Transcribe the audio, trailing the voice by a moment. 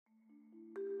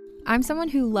I'm someone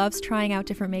who loves trying out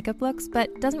different makeup looks,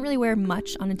 but doesn't really wear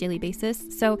much on a daily basis,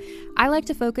 so I like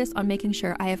to focus on making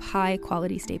sure I have high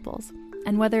quality staples.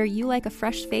 And whether you like a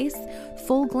fresh face,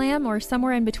 full glam, or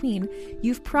somewhere in between,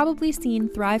 you've probably seen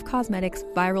Thrive Causemetics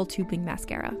Viral Tubing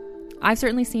Mascara. I've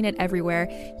certainly seen it everywhere.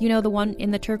 You know, the one in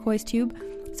the turquoise tube?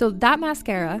 So that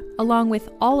mascara, along with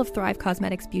all of Thrive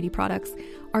Causemetics beauty products,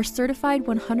 are certified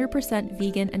 100%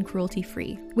 vegan and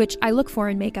cruelty-free, which I look for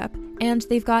in makeup, and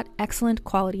they've got excellent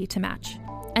quality to match.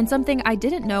 And something I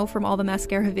didn't know from all the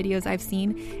mascara videos I've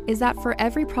seen is that for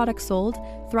every product sold,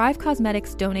 Thrive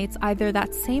Causemetics donates either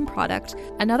that same product,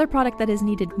 another product that is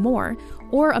needed more,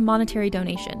 or a monetary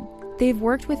donation. They've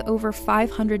worked with over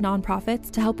 500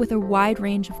 nonprofits to help with a wide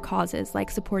range of causes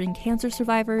like supporting cancer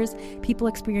survivors, people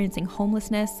experiencing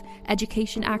homelessness,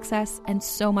 education access, and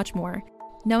so much more.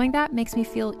 Knowing that makes me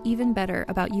feel even better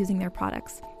about using their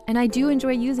products. And I do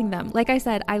enjoy using them. Like I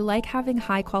said, I like having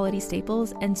high quality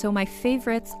staples, and so my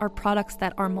favorites are products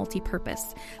that are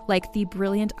multi-purpose, like the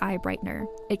Brilliant Eye Brightener.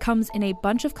 It comes in a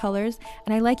bunch of colors,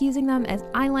 and I like using them as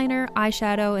eyeliner,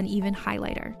 eyeshadow, and even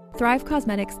highlighter. Thrive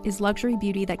Causemetics is luxury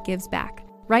beauty that gives back.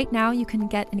 Right now, you can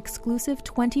get an exclusive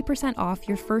 20% off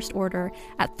your first order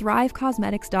at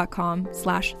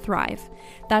thrivecausemetics.com/thrive.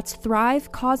 That's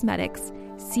Thrive Causemetics,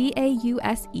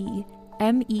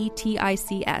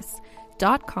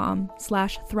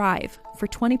 CAUSEMETICS.com/thrive for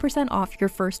 20% off your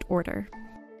first order.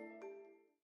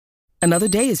 Another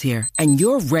day is here, and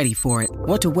you're ready for it.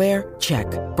 What to wear? Check.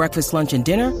 Breakfast, lunch, and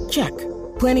dinner? Check.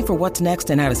 Planning for what's next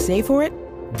and how to save for it?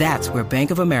 That's where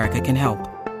Bank of America can help.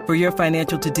 For your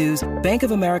financial to-dos, Bank of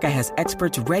America has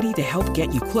experts ready to help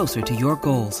get you closer to your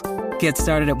goals. Get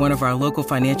started at one of our local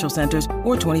financial centers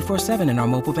or 24/7 in our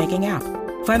mobile banking app.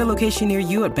 Find a location near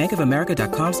you at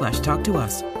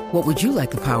bankofamerica.com/talktous. What would you like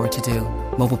the power to do?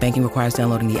 Mobile banking requires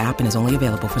downloading the app and is only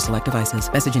available for select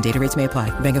devices. Message and data rates may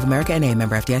apply. Bank of America NA,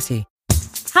 member FDIC.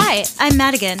 Hi, I'm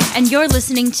Madigan, and you're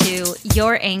listening to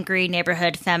Your Angry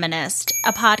Neighborhood Feminist,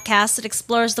 a podcast that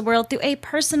explores the world through a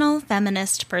personal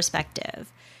feminist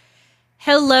perspective.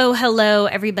 Hello,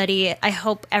 everybody. I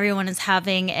hope everyone is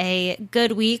having a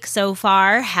good week so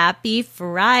far. Happy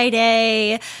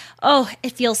Friday. Oh,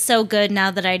 it feels so good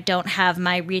now that I don't have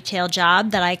my retail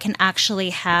job that I can actually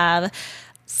have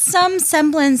some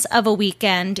semblance of a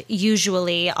weekend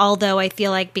usually, although I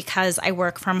feel like because I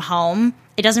work from home,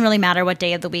 it doesn't really matter what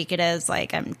day of the week it is.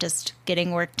 Like, I'm just getting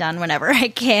work done whenever I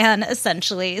can,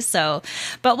 essentially. So,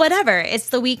 but whatever, it's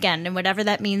the weekend, and whatever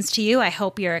that means to you, I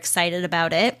hope you're excited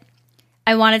about it.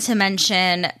 I wanted to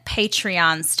mention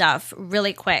Patreon stuff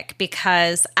really quick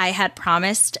because I had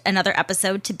promised another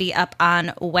episode to be up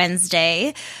on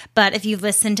Wednesday. But if you've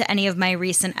listened to any of my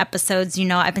recent episodes, you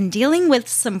know I've been dealing with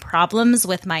some problems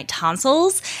with my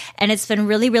tonsils, and it's been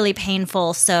really, really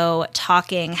painful. So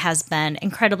talking has been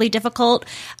incredibly difficult.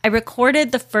 I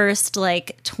recorded the first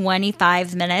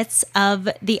 25 minutes of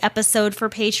the episode for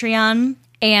Patreon,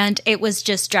 and it was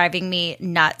just driving me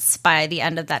nuts by the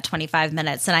end of that 25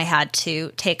 minutes, and I had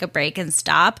to take a break and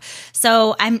stop.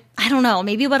 So I don't know,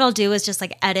 maybe what I'll do is just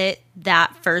edit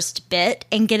that first bit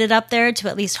and get it up there to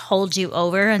at least hold you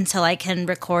over until I can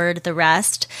record the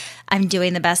rest. I'm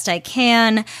doing the best I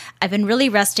can. I've been really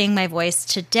resting my voice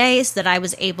today so that I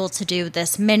was able to do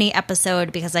this mini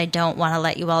episode because I don't want to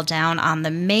let you all down on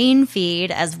the main feed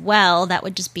as well. That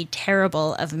would just be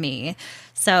terrible of me.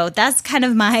 So that's kind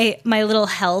of my little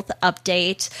health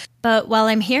update. But while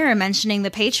I'm here mentioning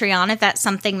the Patreon, if that's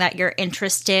something that you're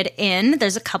interested in,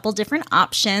 there's a couple different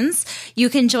options. You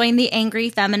can join the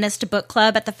Angry Feminist Book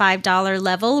Club at the $5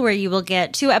 level, where you will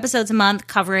get 2 episodes a month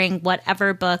covering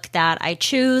whatever book that I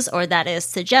choose or that is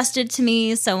suggested to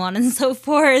me, so on and so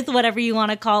forth, whatever you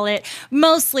want to call it.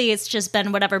 Mostly it's just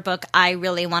been whatever book I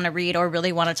really want to read or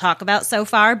really want to talk about so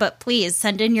far, but please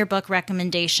send in your book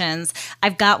recommendations.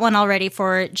 I've got one already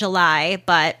for July,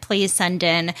 but please send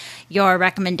in your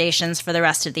recommendations for the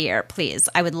rest of the year, please.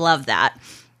 I would love that.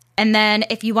 And then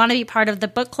if you want to be part of the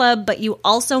book club, but you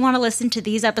also want to listen to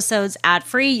these episodes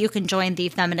ad-free, you can join the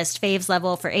Feminist Faves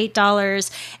level for $8.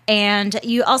 And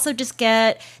you also just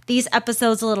get these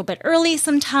episodes a little bit early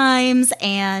sometimes,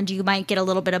 and you might get a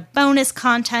little bit of bonus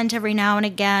content every now and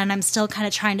again. I'm still kind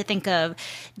of trying to think of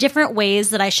different ways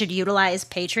that I should utilize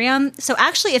Patreon. So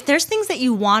actually, if there's things that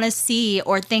you want to see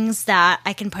or things that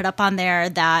I can put up on there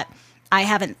that I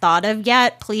haven't thought of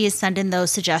yet, please send in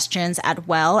those suggestions as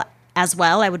well.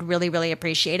 I would really, really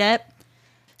appreciate it.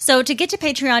 So to get to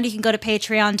Patreon, you can go to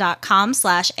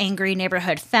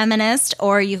patreon.com/angryneighborhoodfeminist,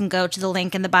 or you can go to the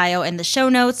link in the bio in the show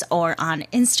notes or on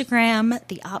Instagram.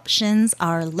 The options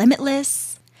are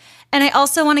limitless. And I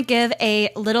also want to give a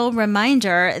little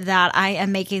reminder that I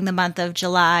am making the month of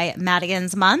July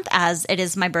Madigan's month, as it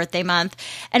is my birthday month.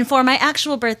 And for my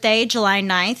actual birthday, July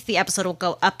 9th, the episode will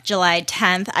go up July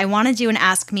 10th. I want to do an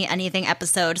Ask Me Anything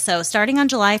episode. So starting on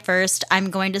July 1st, I'm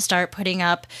going to start putting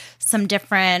up some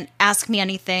different Ask Me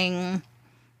Anything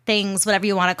things, whatever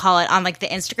you want to call it, on like the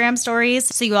Instagram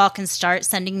stories, so you all can start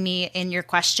sending me in your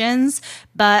questions.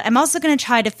 But I'm also going to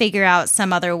try to figure out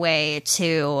some other way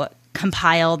to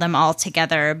compile them all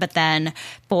together. But then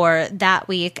for that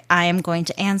week, I am going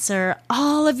to answer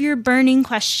all of your burning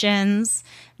questions.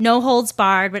 No holds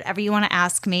barred. Whatever you want to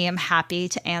ask me, I'm happy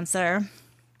to answer.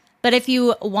 But if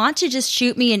you want to just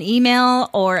shoot me an email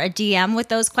or a DM with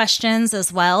those questions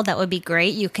as well, that would be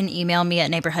great. You can email me at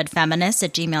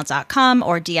neighborhoodfeminist@gmail.com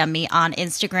or DM me on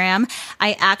Instagram.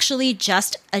 I actually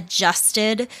just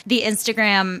adjusted the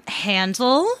Instagram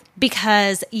handle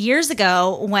because years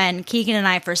ago when Keegan and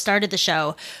I first started the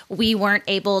show, we weren't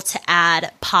able to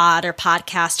add pod or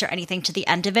podcast or anything to the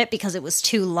end of it because it was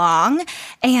too long.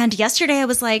 And yesterday I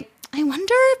was like, I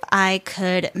wonder if I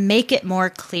could make it more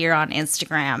clear on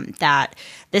Instagram that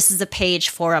this is a page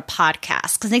for a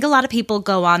podcast. Because I think a lot of people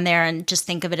go on there and just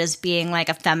think of it as being like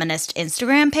a feminist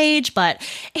Instagram page, but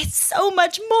it's so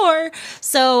much more.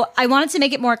 So I wanted to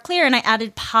make it more clear, and I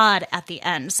added pod at the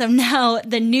end. So now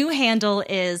the new handle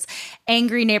is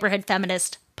Angry Neighborhood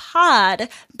Feminist Pod,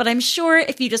 but I'm sure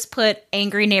if you just put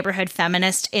Angry Neighborhood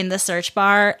Feminist in the search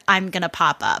bar, I'm going to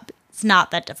pop up. It's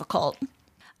not that difficult.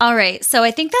 All right, so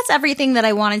I think that's everything that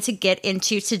I wanted to get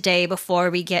into today before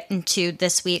we get into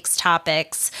this week's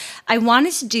topics. I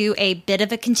wanted to do a bit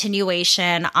of a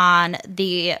continuation on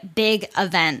the big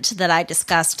event that I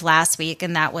discussed last week,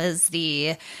 and that was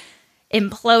the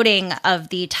imploding of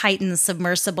the Titan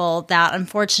submersible that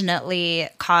unfortunately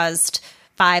caused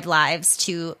 5 lives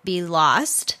to be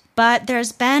lost. But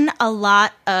there's been a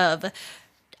lot of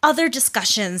other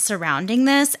discussions surrounding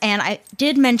this, and I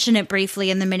did mention it briefly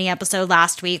in the mini episode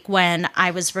last week when I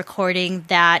was recording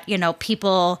that, you know,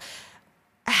 people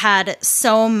had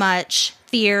so much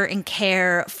fear and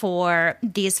care for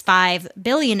these 5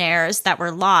 billionaires that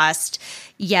were lost,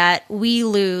 yet we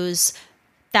lose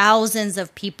thousands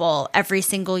of people every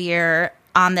single year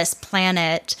on this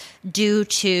planet due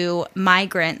to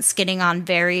migrants getting on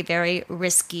very, very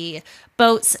risky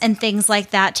boats and things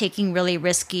like that, taking really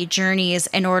risky journeys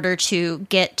in order to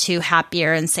get to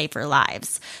happier and safer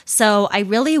lives. So I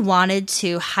really wanted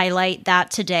to highlight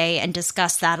that today and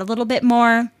discuss that a little bit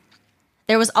more.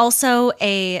 There was also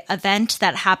an event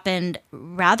that happened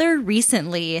rather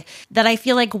recently that I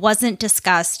feel like wasn't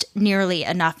discussed nearly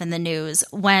enough in the news.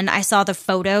 When I saw the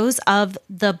photos of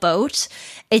the boat,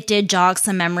 it did jog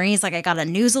some memories, like I got a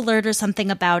news alert or something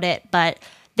about it, but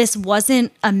this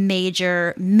wasn't a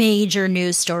major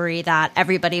news story that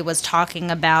everybody was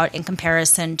talking about in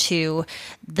comparison to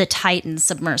the Titan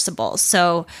submersible.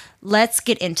 So let's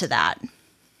get into that.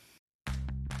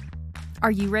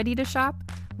 Are you ready to shop?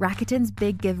 Rakuten's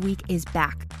Big Give Week is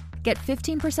back. Get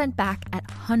 15% back at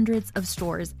hundreds of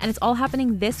stores, and it's all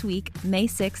happening this week, May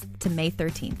 6th to May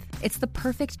 13th. It's the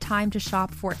perfect time to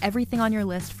shop for everything on your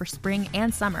list for spring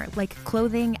and summer, like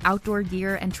clothing, outdoor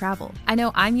gear, and travel. I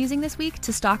know I'm using this week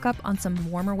to stock up on some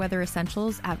warmer weather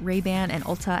essentials at Ray-Ban and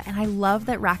Ulta, and I love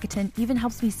that Rakuten even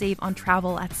helps me save on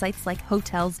travel at sites like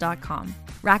Hotels.com.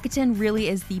 Rakuten really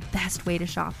is the best way to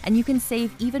shop, and you can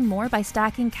save even more by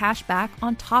stacking cash back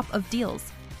on top of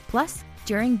deals. Plus,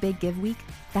 during Big Give Week,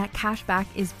 that cash back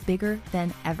is bigger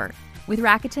than ever. With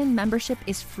Rakuten, membership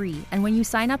is free, and when you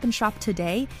sign up and shop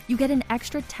today, you get an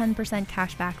extra 10%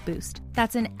 cash back boost.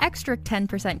 That's an extra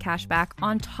 10% cash back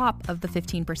on top of the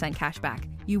 15% cash back.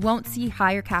 You won't see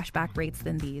higher cash back rates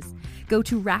than these. Go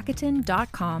to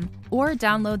Rakuten.com or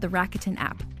download the Rakuten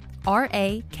app.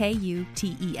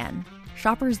 Rakuten.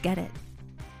 Shoppers get it.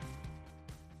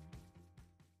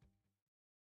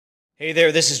 Hey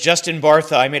there, this is Justin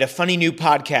Bartha. I made a funny new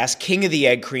podcast, King of the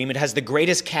Egg Cream. It has the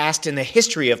greatest cast in the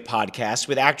history of podcasts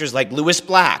with actors like Louis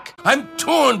Black. I'm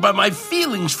torn by my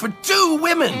feelings for 2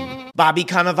 women. Bobby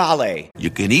Cannavale.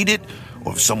 You can eat it,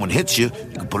 or if someone hits you,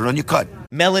 you can put it on your cut.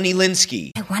 Melanie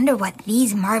Linsky. I wonder what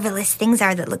these marvelous things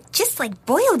are that look just like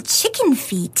boiled chicken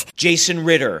feet. Jason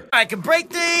Ritter. I can break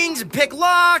things and pick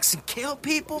locks and kill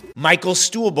people. Michael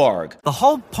Stuhlbarg. The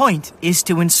whole point is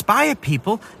to inspire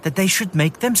people that they should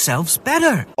make themselves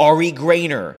better. Ari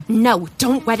Grainer. No,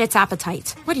 don't whet its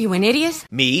appetite. What are you, an idiot?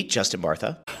 Me, Justin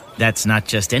Bartha. That's not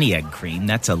just any egg cream,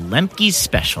 that's a Lemke's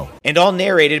special. And all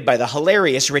narrated by the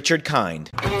hilarious Richard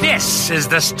Kind. This is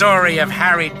the story of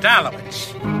Harry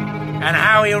Dalowitz and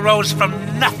how he rose from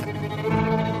nothing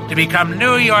to become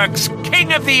New York's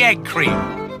King of the Egg Cream.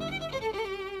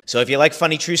 So if you like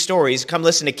funny true stories, come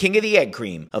listen to King of the Egg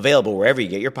Cream, available wherever you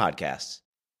get your podcasts.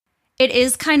 It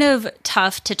is kind of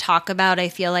tough to talk about. I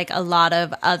feel like a lot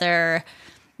of other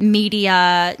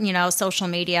media, social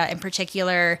media in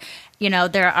particular,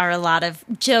 there are a lot of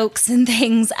jokes and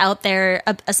things out there,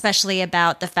 especially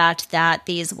about the fact that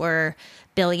these were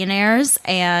billionaires.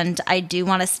 And I do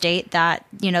want to state that,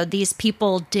 these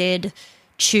people did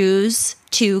choose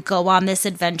to go on this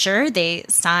adventure. They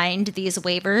signed these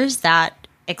waivers that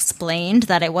explained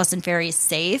that it wasn't very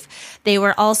safe. They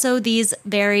were also these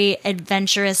very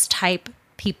adventurous type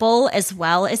people as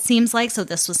well, it seems like. So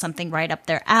this was something right up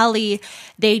their alley.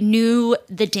 They knew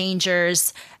the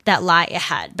dangers that lie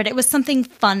ahead, but it was something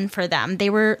fun for them. They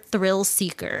were thrill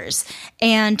seekers.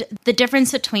 And the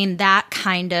difference between that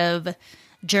kind of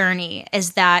journey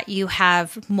is that you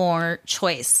have more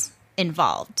choice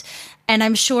involved. And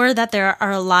I'm sure that there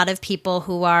are a lot of people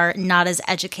who are not as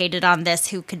educated on this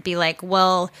who could be like,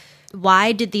 well,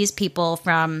 why did these people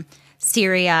from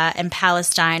Syria and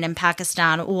Palestine and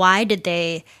Pakistan, why did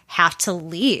they have to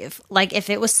leave? Like, if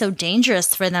it was so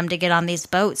dangerous for them to get on these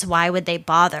boats, why would they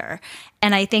bother?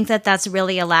 And I think that that's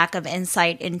really a lack of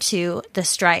insight into the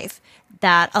strife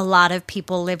that a lot of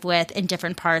people live with in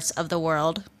different parts of the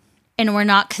world. And we're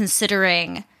not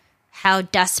considering how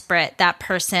desperate that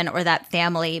person or that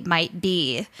family might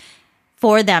be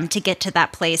for them to get to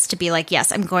that place to be like,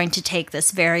 yes, I'm going to take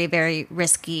this very, very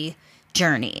risky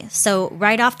journey. So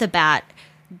right off the bat,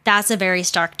 that's a very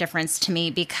stark difference to me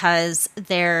because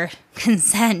their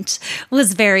consent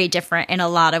was very different in a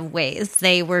lot of ways.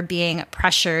 They were being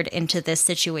pressured into this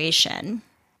situation.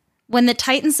 When the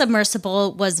Titan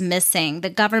submersible was missing, the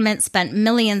government spent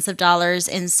millions of dollars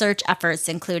in search efforts,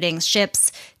 including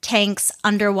ships, tanks,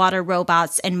 underwater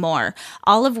robots, and more,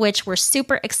 all of which were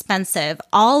super expensive,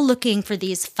 all looking for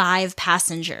these 5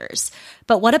 passengers.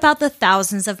 But what about the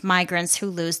thousands of migrants who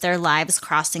lose their lives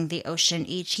crossing the ocean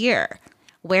each year?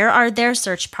 Where are their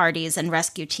search parties and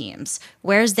rescue teams?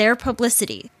 Where's their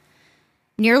publicity?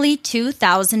 Nearly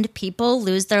 2,000 people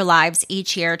lose their lives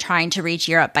each year trying to reach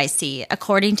Europe by sea,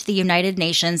 according to the United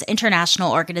Nations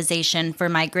International Organization for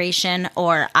Migration,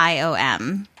 or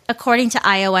IOM. According to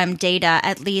IOM data,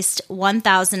 at least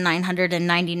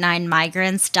 1,999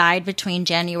 migrants died between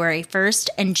January 1st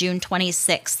and June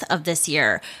 26th of this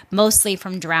year, mostly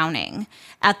from drowning.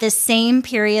 At this same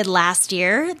period last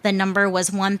year, the number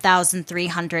was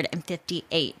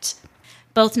 1,358.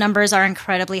 Both numbers are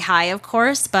incredibly high, of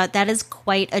course, but that is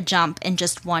quite a jump in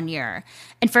just 1 year.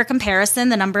 And for comparison,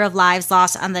 the number of lives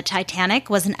lost on the Titanic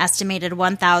was an estimated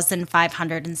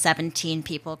 1,517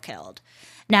 people killed.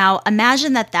 Now,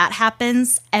 imagine that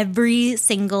happens every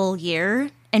single year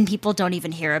and people don't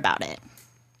even hear about it.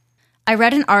 I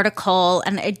read an article,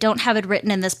 and I don't have it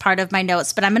written in this part of my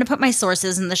notes, but I'm going to put my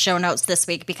sources in the show notes this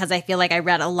week because I feel like I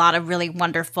read a lot of really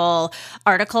wonderful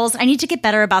articles. I need to get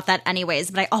better about that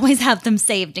anyways, but I always have them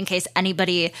saved in case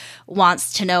anybody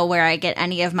wants to know where I get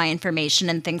any of my information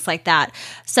and things like that.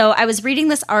 So I was reading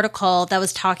this article that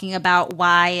was talking about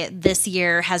why this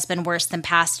year has been worse than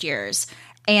past years.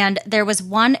 And there was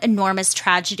one enormous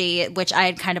tragedy, which I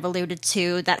had kind of alluded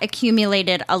to, that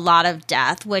accumulated a lot of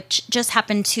death, which just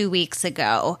happened 2 weeks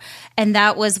ago. And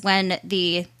that was when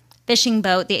the fishing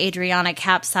boat, the Adriana,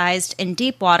 capsized in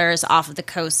deep waters off of the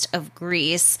coast of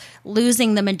Greece,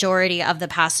 losing the majority of the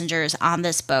passengers on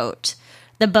this boat.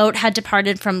 The boat had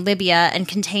departed from Libya and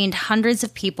contained hundreds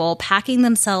of people packing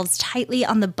themselves tightly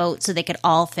on the boat so they could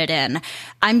all fit in.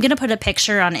 I'm going to put a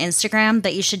picture on Instagram,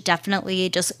 but you should definitely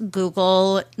just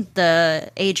Google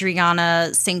the Adriana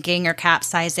sinking or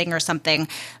capsizing or something.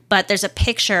 But there's a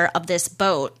picture of this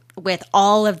boat with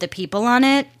all of the people on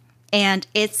it, and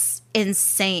it's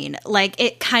insane. Like,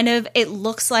 it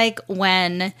looks like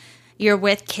when you're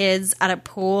with kids at a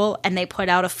pool and they put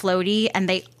out a floaty and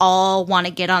they all want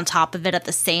to get on top of it at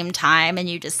the same time, and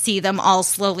you just see them all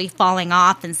slowly falling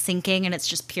off and sinking, and it's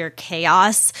just pure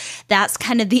chaos. That's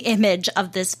kind of the image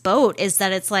of this boat, is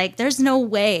that it's like, there's no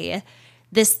way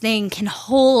this thing can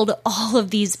hold all of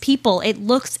these people. It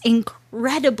looks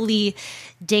incredibly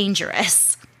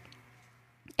dangerous.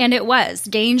 And it was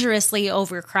dangerously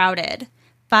overcrowded.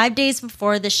 5 days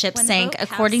before the ship sank,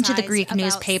 according to the Greek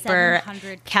newspaper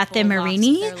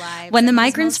Kathimerini, when the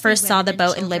migrants first saw the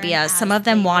boat in Libya, some of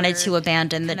them wanted to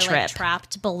abandon the trip.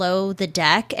 Trapped below the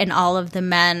deck, and all of the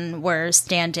men were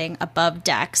standing above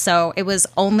deck. So it was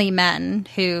only men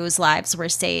whose lives were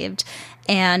saved.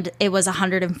 And it was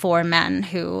 104 men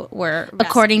who were rescued.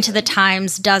 According to the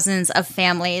Times, dozens of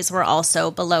families were also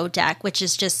below deck, which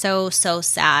is just so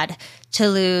sad to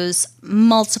lose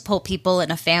multiple people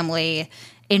in a family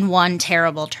in one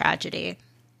terrible tragedy.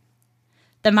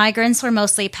 The migrants were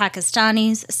mostly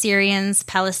Pakistanis, Syrians,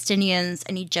 Palestinians,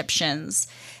 and Egyptians.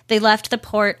 They left the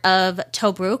port of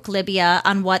Tobruk, Libya,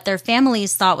 on what their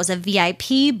families thought was a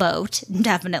VIP boat,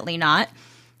 definitely not,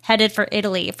 headed for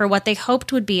Italy for what they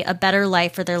hoped would be a better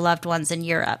life for their loved ones in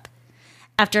Europe.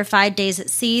 After 5 days at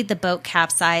sea, the boat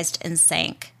capsized and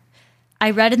sank. I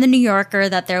read in the New Yorker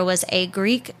that there was a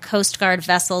Greek Coast Guard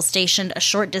vessel stationed a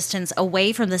short distance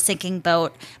away from the sinking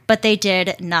boat, but they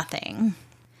did nothing.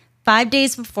 5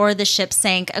 days before the ship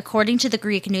sank, according to the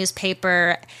Greek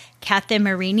newspaper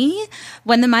Kathimerini,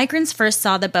 when the migrants first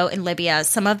saw the boat in Libya,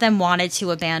 some of them wanted to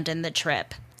abandon the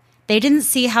trip. They didn't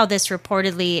see how this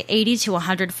reportedly 80 to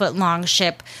 100-foot-long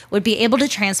ship would be able to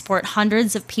transport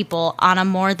hundreds of people on a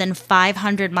more than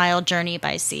 500-mile journey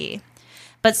by sea.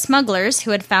 But smugglers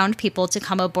who had found people to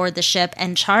come aboard the ship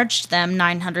and charged them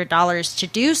 $900 to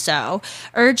do so,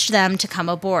 urged them to come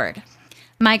aboard.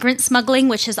 Migrant smuggling,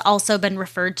 which has also been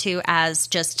referred to as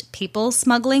just people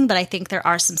smuggling, but I think there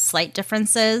are some slight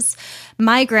differences.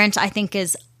 Migrant, I think,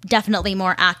 is definitely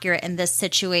more accurate in this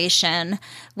situation,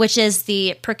 which is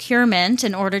the procurement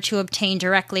in order to obtain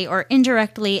directly or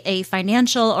indirectly a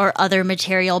financial or other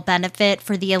material benefit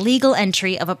for the illegal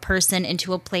entry of a person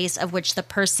into a place of which the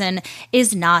person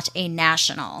is not a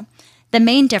national. The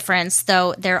main difference,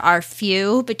 though there are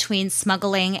few between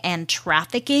smuggling and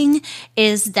trafficking,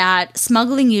 is that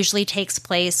smuggling usually takes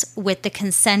place with the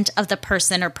consent of the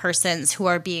person or persons who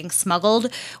are being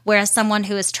smuggled, whereas someone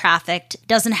who is trafficked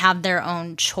doesn't have their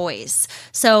own choice.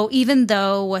 So even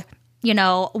though,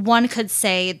 one could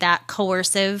say that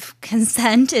coercive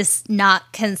consent is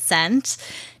not consent,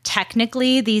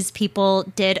 technically, these people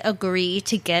did agree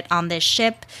to get on this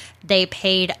ship. They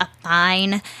paid a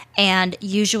fine, and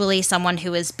usually someone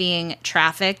who is being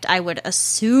trafficked, I would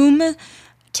assume,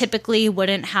 typically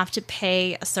wouldn't have to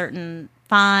pay a certain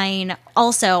fine.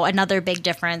 Also, another big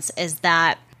difference is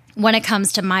that when it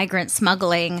comes to migrant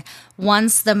smuggling,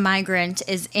 once the migrant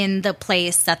is in the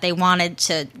place that they wanted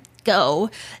to go,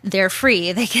 they're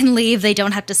free. They can leave. They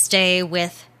don't have to stay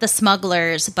with the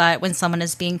smugglers. But when someone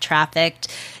is being trafficked,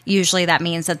 usually that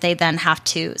means that they then have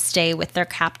to stay with their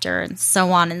captor and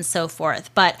so on and so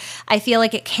forth. But I feel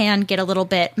like it can get a little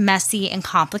bit messy and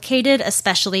complicated,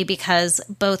 especially because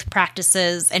both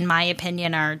practices, in my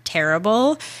opinion, are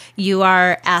terrible. You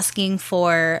are asking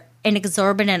for an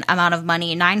exorbitant amount of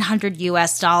money,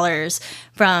 $900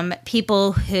 from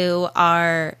people who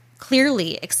are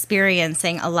clearly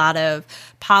experiencing a lot of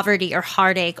poverty or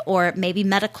heartache or maybe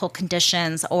medical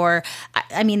conditions, or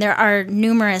there are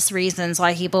numerous reasons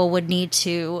why people would need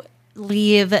to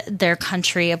leave their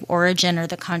country of origin or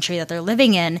the country that they're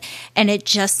living in, and it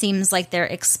just seems like they're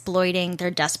exploiting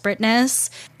their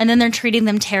desperateness, and then they're treating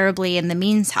them terribly in the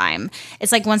meantime.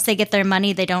 It's like once they get their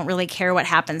money, they don't really care what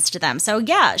happens to them. So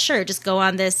yeah, sure, just go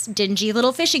on this dingy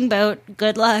little fishing boat.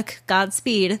 Good luck.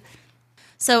 Godspeed.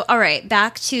 So, all right,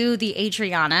 back to the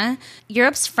Adriana.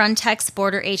 Europe's Frontex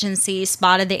border agency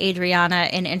spotted the Adriana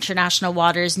in international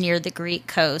waters near the Greek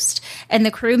coast, and the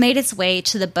crew made its way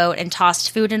to the boat and tossed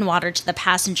food and water to the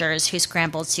passengers who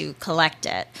scrambled to collect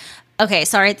it. Okay,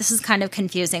 sorry, this is kind of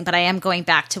confusing, but I am going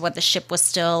back to what the ship was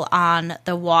still on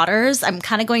the waters. I'm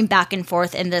kind of going back and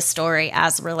forth in this story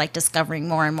as we're discovering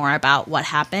more and more about what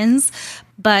happens.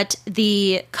 But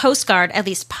the Coast Guard, at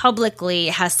least publicly,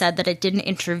 has said that it didn't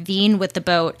intervene with the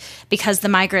boat because the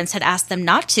migrants had asked them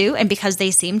not to and because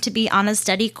they seemed to be on a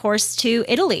steady course to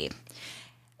Italy.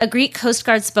 A Greek Coast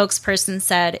Guard spokesperson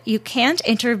said, "You can't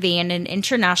intervene in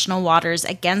international waters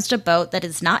against a boat that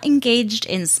is not engaged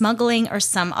in smuggling or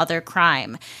some other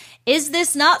crime." Is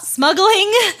this not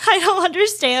smuggling? I don't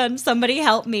understand. Somebody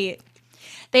help me.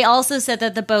 They also said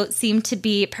that the boat seemed to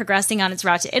be progressing on its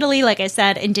route to Italy, like I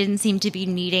said, and didn't seem to be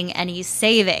needing any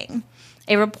saving.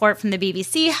 A report from the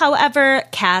BBC, however,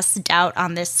 casts doubt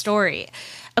on this story.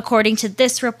 According to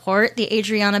this report, the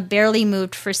Adriana barely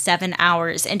moved for 7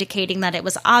 hours, indicating that it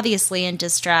was obviously in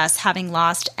distress, having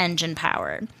lost engine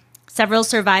power. Several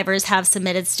survivors have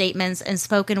submitted statements and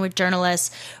spoken with journalists,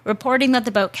 reporting that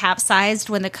the boat capsized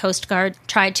when the Coast Guard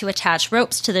tried to attach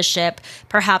ropes to the ship,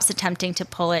 perhaps attempting to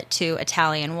pull it to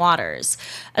Italian waters.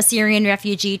 A Syrian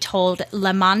refugee told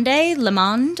Le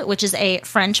Monde, which is a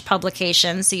French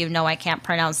publication, so I can't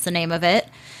pronounce the name of it.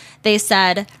 They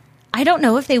said, "I don't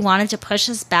know if they wanted to push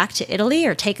us back to Italy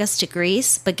or take us to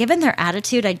Greece, but given their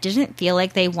attitude, I didn't feel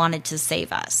like they wanted to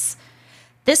save us."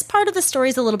 This part of the story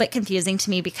is a little bit confusing to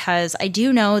me because I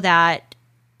do know that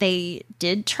they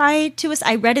did try to.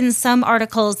 I read in some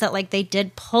articles that they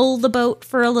did pull the boat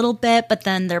for a little bit, but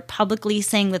then they're publicly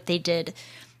saying that they did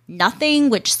nothing,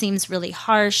 which seems really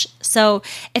harsh. So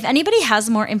if anybody has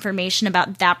more information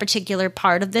about that particular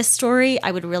part of this story,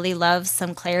 I would really love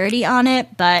some clarity on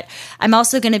it. But I'm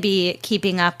also going to be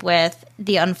keeping up with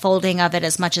the unfolding of it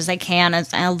as much as I can,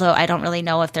 although I don't really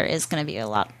know if there is going to be a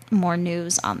lot more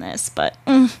news on this. But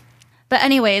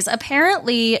anyways,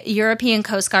 apparently European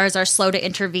Coast Guards are slow to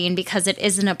intervene because it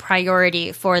isn't a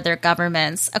priority for their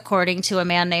governments, according to a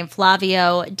man named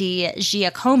Flavio Di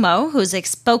Giacomo, who's a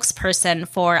spokesperson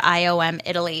for IOM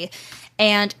Italy.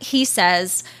 And he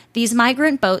says, these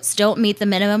migrant boats don't meet the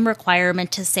minimum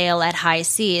requirement to sail at high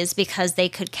seas because they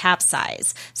could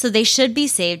capsize, so they should be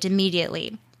saved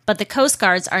immediately. But the Coast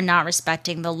Guards are not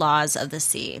respecting the laws of the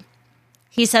sea.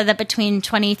 He said that between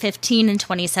 2015 and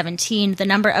 2017, the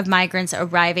number of migrants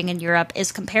arriving in Europe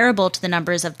is comparable to the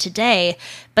numbers of today,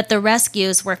 but the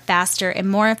rescues were faster and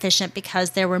more efficient because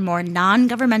there were more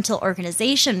non-governmental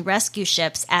organization rescue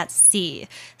ships at sea.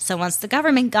 So once the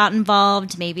government got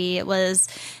involved, maybe it was,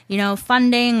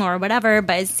 funding or whatever,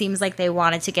 but it seems like they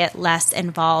wanted to get less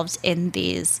involved in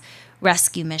these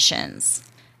rescue missions.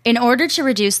 In order to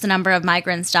reduce the number of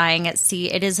migrants dying at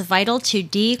sea, it is vital to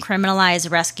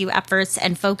decriminalize rescue efforts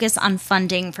and focus on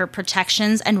funding for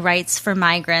protections and rights for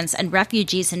migrants and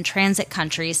refugees in transit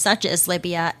countries such as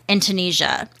Libya and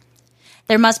Tunisia.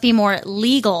 There must be more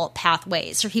legal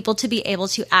pathways for people to be able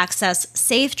to access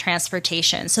safe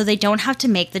transportation so they don't have to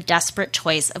make the desperate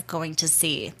choice of going to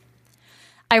sea.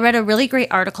 I read a really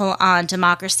great article on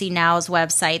Democracy Now!'s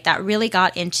website that really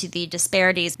got into the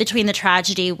disparities between the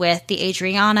tragedy with the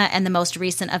Adriana and the most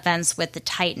recent events with the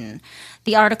Titan.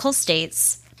 The article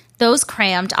states, those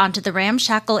crammed onto the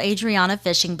ramshackle Adriana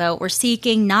fishing boat were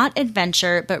seeking not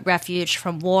adventure but refuge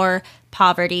from war,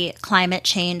 poverty, climate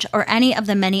change, or any of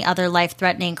the many other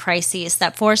life-threatening crises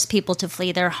that forced people to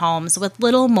flee their homes with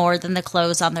little more than the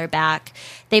clothes on their back.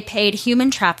 They paid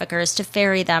human traffickers to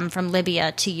ferry them from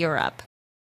Libya to Europe.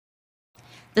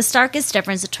 The starkest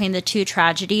difference between the two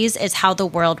tragedies is how the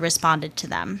world responded to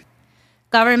them.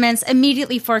 Governments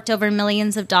immediately forked over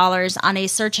millions of dollars on a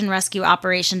search and rescue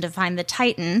operation to find the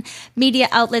Titan. Media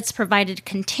outlets provided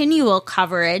continual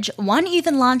coverage, one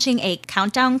even launching a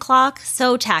countdown clock,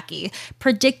 so tacky,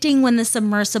 predicting when the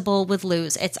submersible would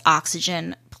lose its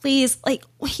oxygen. Please,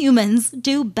 humans,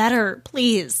 do better,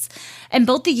 please. And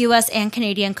both the U.S. and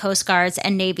Canadian Coast Guards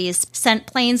and navies sent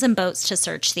planes and boats to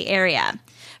search the area.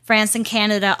 France and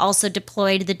Canada also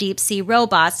deployed the deep-sea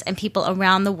robots, and people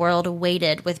around the world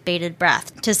waited with bated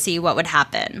breath to see what would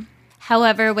happen.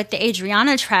 However, with the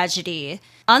Adriana tragedy,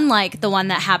 unlike the one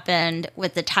that happened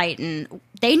with the Titan,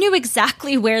 they knew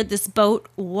exactly where this boat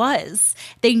was.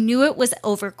 They knew it was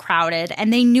overcrowded,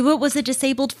 and they knew it was a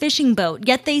disabled fishing boat,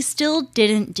 yet they still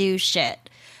didn't do shit.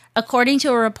 According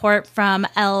to a report from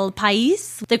El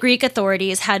País, the Greek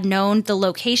authorities had known the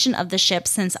location of the ship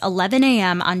since 11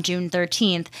 a.m. on June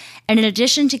 13th, and in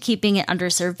addition to keeping it under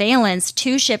surveillance,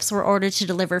 2 ships were ordered to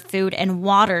deliver food and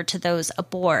water to those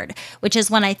aboard, which is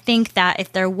when I think that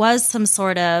if there was some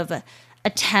sort of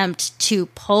attempt to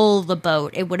pull the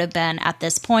boat, it would have been at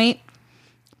this point.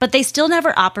 But they still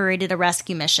never operated a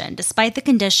rescue mission, despite the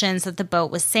conditions that the boat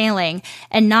was sailing,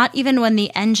 and not even when the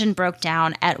engine broke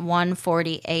down at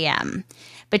 1:40 a.m.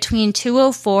 Between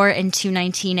 2:04 and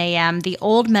 2:19 a.m., the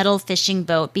old metal fishing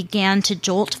boat began to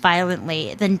jolt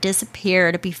violently, then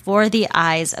disappeared before the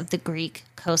eyes of the Greek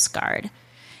Coast Guard.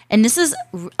 And this is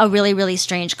a really, really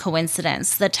strange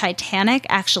coincidence. The Titanic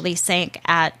actually sank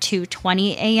at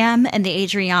 2:20 a.m. and the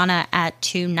Adriana at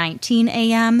 2:19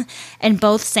 a.m., and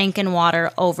both sank in water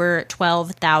over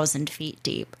 12,000 feet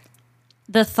deep.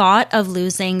 The thought of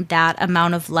losing that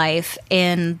amount of life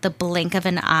in the blink of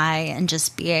an eye and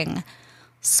just being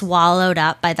swallowed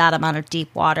up by that amount of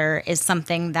deep water is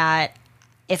something that,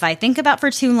 if I think about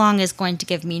for too long, is going to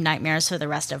give me nightmares for the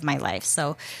rest of my life.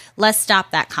 So let's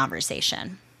stop that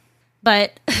conversation.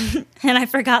 But, and I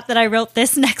forgot that I wrote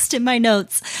this next in my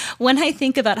notes, when I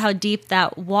think about how deep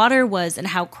that water was and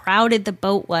how crowded the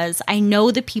boat was, I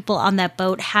know the people on that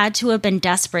boat had to have been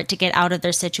desperate to get out of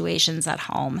their situations at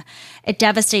home. It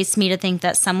devastates me to think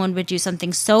that someone would do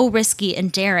something so risky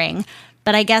and daring,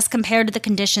 but I guess compared to the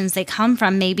conditions they come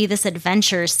from, maybe this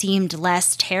adventure seemed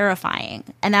less terrifying.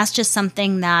 And that's just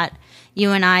something that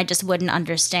you and I just wouldn't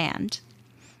understand.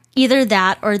 Either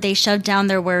that or they shoved down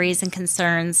their worries and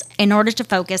concerns in order to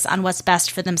focus on what's best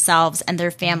for themselves and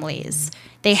their families.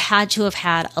 They had to have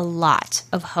had a lot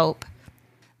of hope.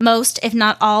 Most, if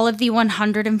not all, of the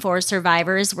 104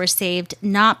 survivors were saved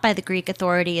not by the Greek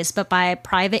authorities, but by a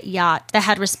private yacht that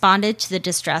had responded to the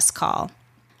distress call.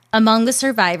 Among the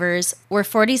survivors were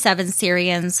 47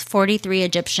 Syrians, 43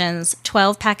 Egyptians,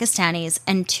 12 Pakistanis,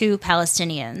 and 2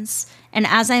 Palestinians. And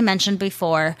as I mentioned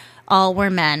before, all were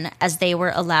men as they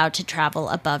were allowed to travel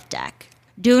above deck.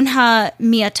 Dunja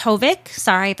Mijatovic,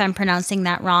 sorry if I'm pronouncing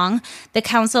that wrong, the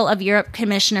Council of Europe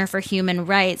Commissioner for Human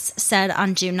Rights, said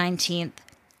on June 19th,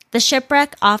 "The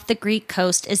shipwreck off the Greek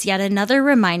coast is yet another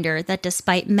reminder that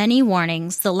despite many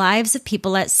warnings, the lives of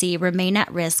people at sea remain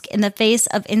at risk in the face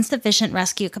of insufficient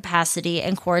rescue capacity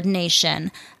and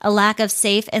coordination, a lack of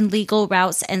safe and legal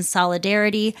routes and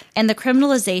solidarity, and the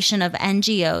criminalization of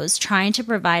NGOs trying to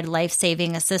provide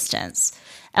life-saving assistance."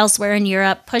 Elsewhere in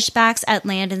Europe, pushbacks at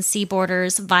land and sea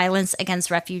borders, violence against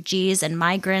refugees and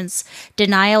migrants,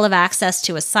 denial of access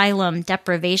to asylum,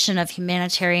 deprivation of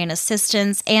humanitarian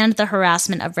assistance, and the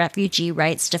harassment of refugee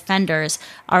rights defenders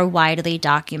are widely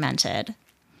documented.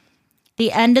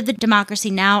 The end of the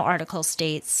Democracy Now! Article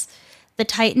states, "The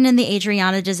Titan and the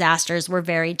Adriana disasters were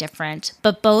very different,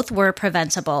 but both were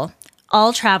preventable.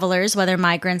 All travelers, whether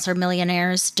migrants or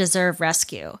millionaires, deserve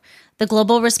rescue. The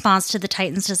global response to the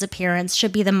Titan's disappearance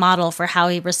should be the model for how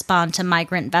we respond to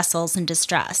migrant vessels in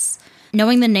distress.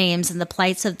 Knowing the names and the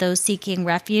plights of those seeking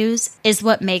refuge is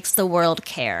what makes the world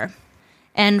care."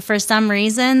 And for some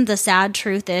reason, the sad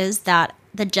truth is that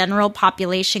the general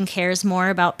population cares more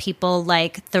about people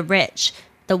like the rich,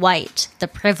 the white, the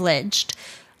privileged,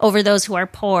 over those who are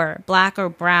poor, black or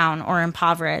brown, or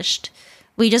impoverished.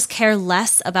 We just care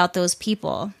less about those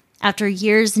people, after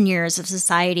years and years of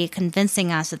society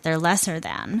convincing us that they're lesser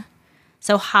than.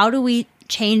 So how do we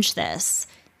change this?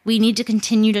 We need to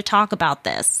continue to talk about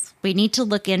this. We need to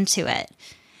look into it.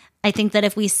 I think that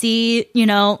if we see,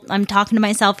 I'm talking to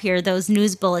myself here, those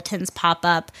news bulletins pop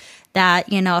up that,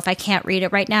 if I can't read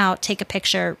it right now, take a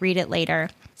picture, read it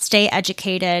later. Stay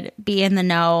educated, be in the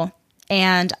know.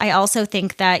 And I also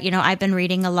think that, I've been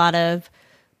reading a lot of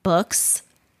books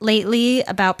lately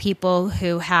about people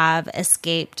who have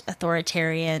escaped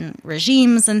authoritarian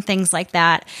regimes and things like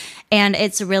that. And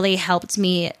it's really helped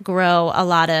me grow a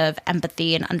lot of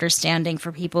empathy and understanding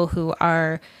for people who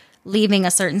are leaving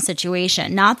a certain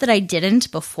situation. Not that I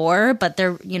didn't before, but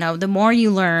the more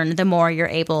you learn, the more you're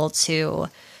able to,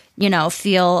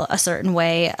 feel a certain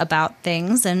way about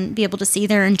things and be able to see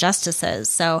their injustices.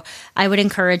 So I would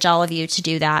encourage all of you to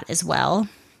do that as well.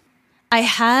 I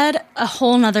had a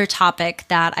whole nother topic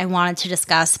that I wanted to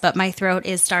discuss, but my throat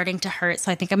is starting to hurt,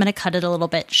 so I think I'm going to cut it a little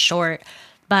bit short.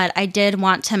 But I did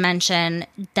want to mention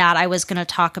that I was going to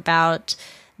talk about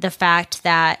the fact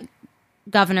that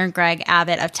Governor Greg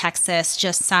Abbott of Texas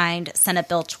just signed Senate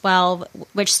Bill 12,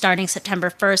 which starting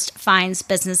September 1st fines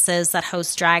businesses that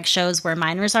host drag shows where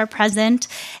minors are present.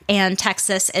 And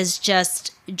Texas is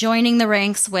just joining the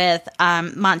ranks with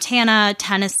Montana,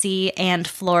 Tennessee, and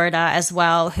Florida as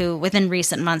well, who within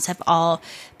recent months have all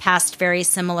passed very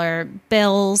similar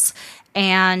bills.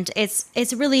 And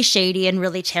it's really shady and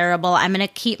really terrible. I'm going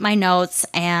to keep my notes,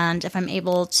 and if I'm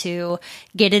able to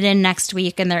get it in next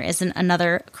week and there isn't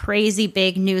another crazy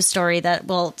big news story that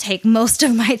will take most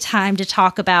of my time to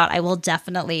talk about, I will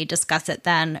definitely discuss it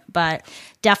then. But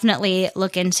definitely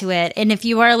look into it. And if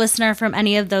you are a listener from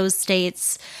any of those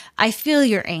states, I feel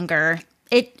your anger.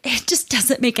 It just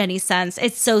doesn't make any sense.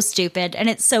 It's so stupid, and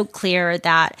it's so clear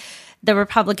that the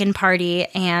Republican Party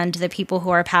and the people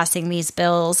who are passing these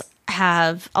bills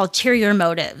have ulterior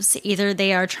motives. Either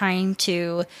they are trying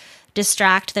to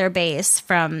distract their base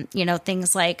from,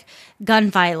 things like gun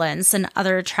violence and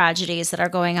other tragedies that are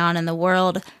going on in the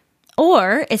world,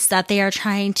 or it's that they are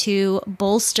trying to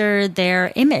bolster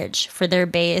their image for their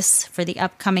base for the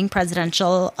upcoming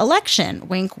presidential election.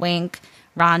 Wink, wink,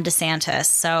 Ron DeSantis.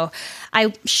 So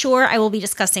I'm sure I will be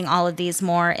discussing all of these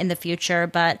more in the future,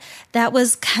 but that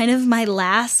was kind of my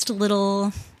last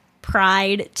little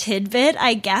Pride tidbit,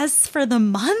 I guess, for the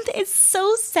month. It's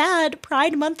so sad.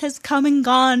 Pride month has come and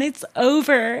gone. It's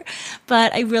over.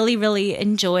 But I really, really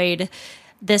enjoyed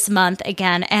this month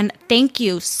again. And thank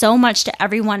you so much to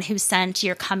everyone who sent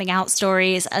your coming out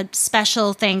stories. A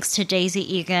special thanks to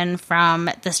Daisy Egan from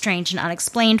the Strange and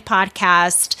Unexplained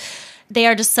podcast. They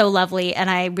are just so lovely, and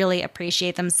I really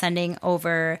appreciate them sending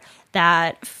over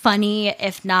that funny,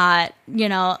 if not,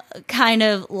 kind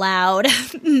of loud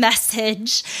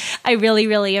message. I really,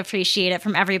 really appreciate it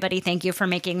from everybody. Thank you for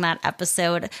making that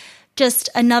episode just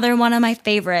another one of my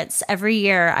favorites every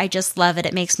year. I just love it.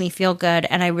 It makes me feel good,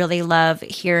 and I really love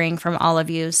hearing from all of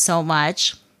you so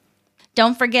much.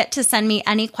 Don't forget to send me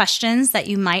any questions that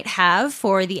you might have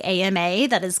for the AMA.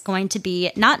 That is going to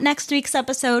be not next week's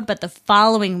episode, but the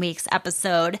following week's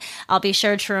episode. I'll be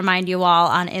sure to remind you all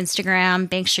on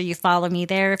Instagram. Make sure you follow me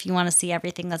there if you want to see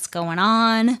everything that's going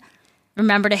on.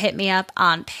 Remember to hit me up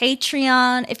on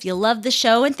Patreon. If you love the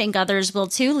show and think others will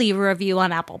too, leave a review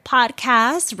on Apple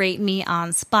Podcasts, rate me on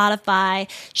Spotify,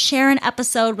 share an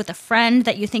episode with a friend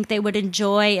that you think they would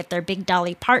enjoy. If they're big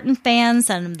Dolly Parton fans,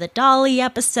 send them the Dolly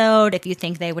episode. If you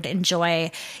think they would enjoy,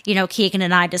 Keegan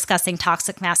and I discussing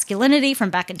toxic masculinity from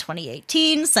back in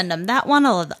 2018, send them that one.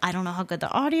 Although I don't know how good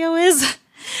the audio is.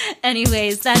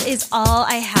 Anyways, that is all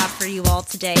I have for you all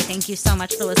today. Thank you so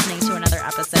much for listening to another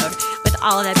episode. With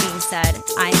all of that being said,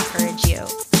 I encourage you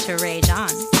to rage on.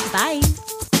 Bye.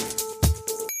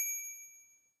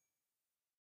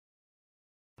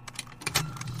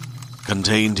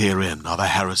 Contained herein are the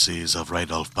heresies of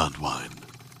Radolf Burntwine,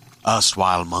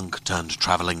 erstwhile monk turned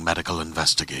traveling medical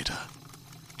investigator.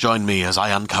 Join me as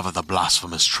I uncover the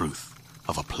blasphemous truth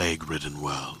of a plague-ridden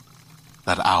world,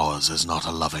 that ours is not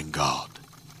a loving God,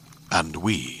 and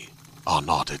we are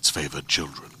not its favored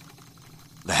children.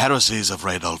 The Heresies of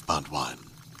Radolf Burntwine,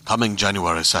 coming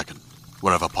January 2nd,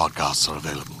 wherever podcasts are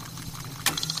available.